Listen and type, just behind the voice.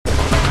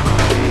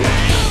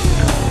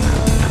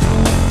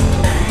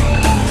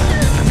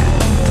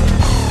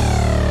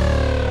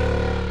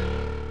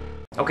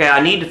Okay,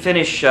 I need to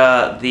finish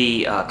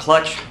the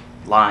clutch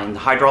line, the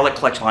hydraulic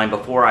clutch line,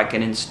 before I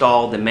can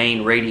install the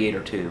main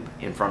radiator tube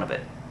in front of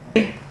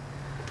it.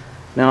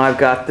 Now I've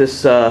got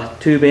this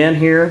tube in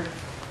here.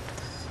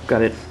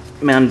 Got it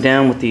mounted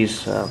down with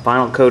these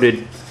vinyl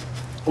coated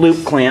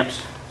loop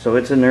clamps, so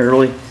it's in there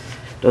really,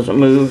 doesn't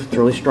move, it's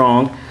really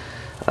strong.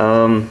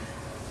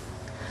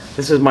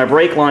 This is my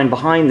brake line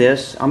behind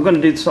this. I'm going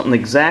to do something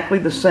exactly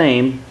the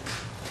same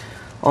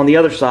on the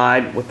other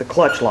side with the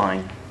clutch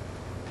line.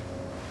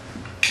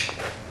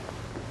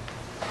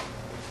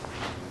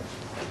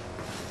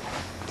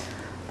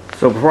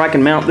 So before I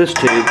can mount this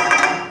tube,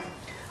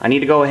 I need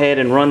to go ahead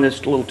and run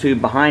this little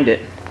tube behind it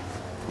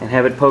and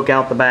have it poke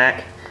out the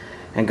back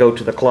and go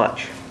to the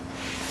clutch.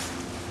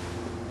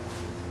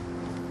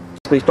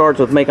 Basically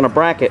starts with making a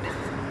bracket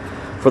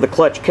for the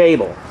clutch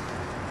cable,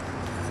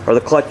 or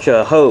the clutch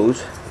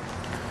hose,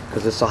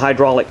 because it's a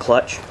hydraulic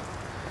clutch.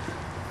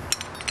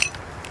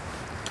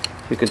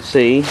 You can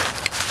see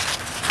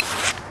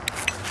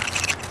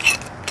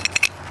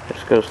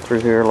just goes through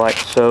here like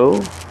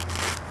so.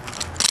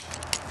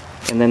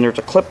 And then there's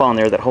a clip on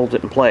there that holds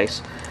it in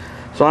place.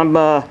 So I'm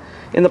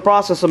in the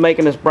process of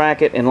making this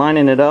bracket and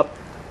lining it up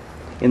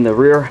in the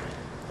rear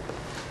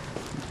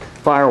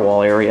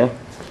firewall area,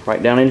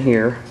 right down in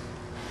here.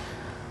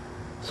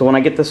 So when I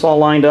get this all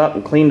lined up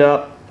and cleaned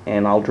up,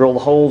 and I'll drill the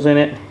holes in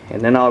it,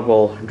 and then I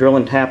will drill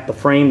and tap the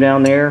frame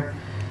down there,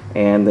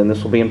 and then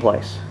this will be in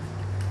place.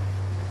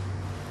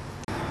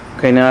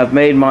 Okay, now I've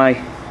made my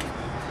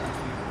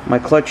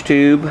clutch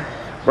tube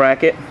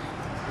bracket.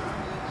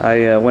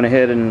 I went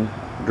ahead and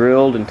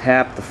drilled and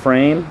tapped the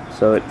frame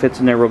so it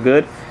fits in there real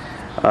good.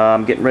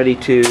 I'm getting ready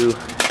to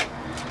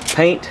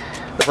paint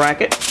the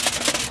bracket.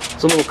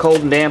 It's a little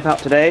cold and damp out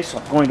today, so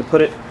I'm going to put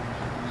it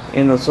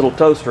in this little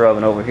toaster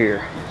oven over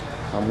here.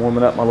 I'm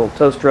warming up my little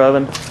toaster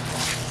oven.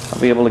 I'll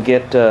be able to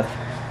get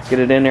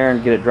it in there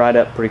and get it dried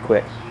up pretty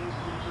quick.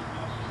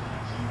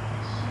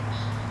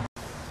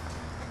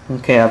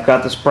 Okay, I've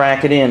got this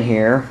bracket in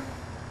here.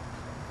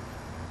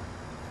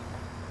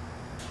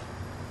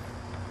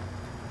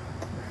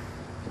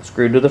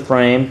 Screwed to the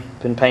frame,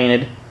 been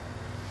painted.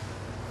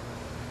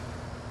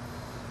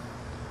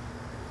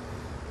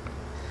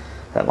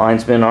 That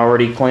line's been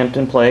already clamped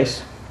in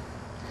place.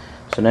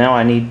 So now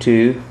I need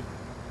to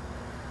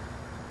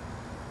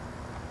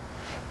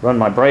run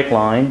my brake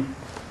line,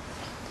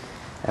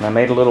 and I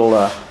made a little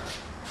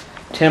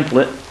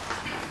template.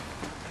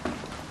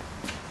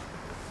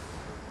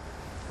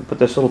 I put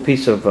this little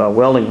piece of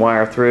welding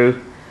wire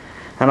through,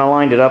 and I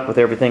lined it up with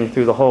everything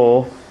through the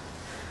hole.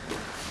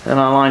 And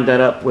I lined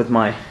that up with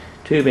my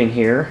tubing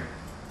here.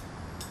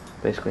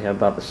 Basically have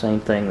about the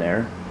same thing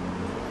there.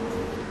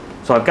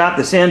 So I've got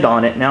this end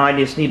on it. Now I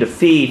just need to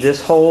feed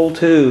this whole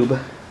tube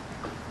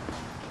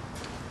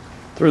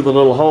through the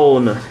little hole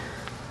in the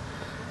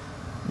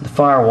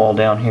firewall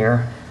down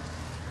here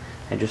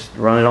and just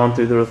run it on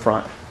through the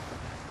front.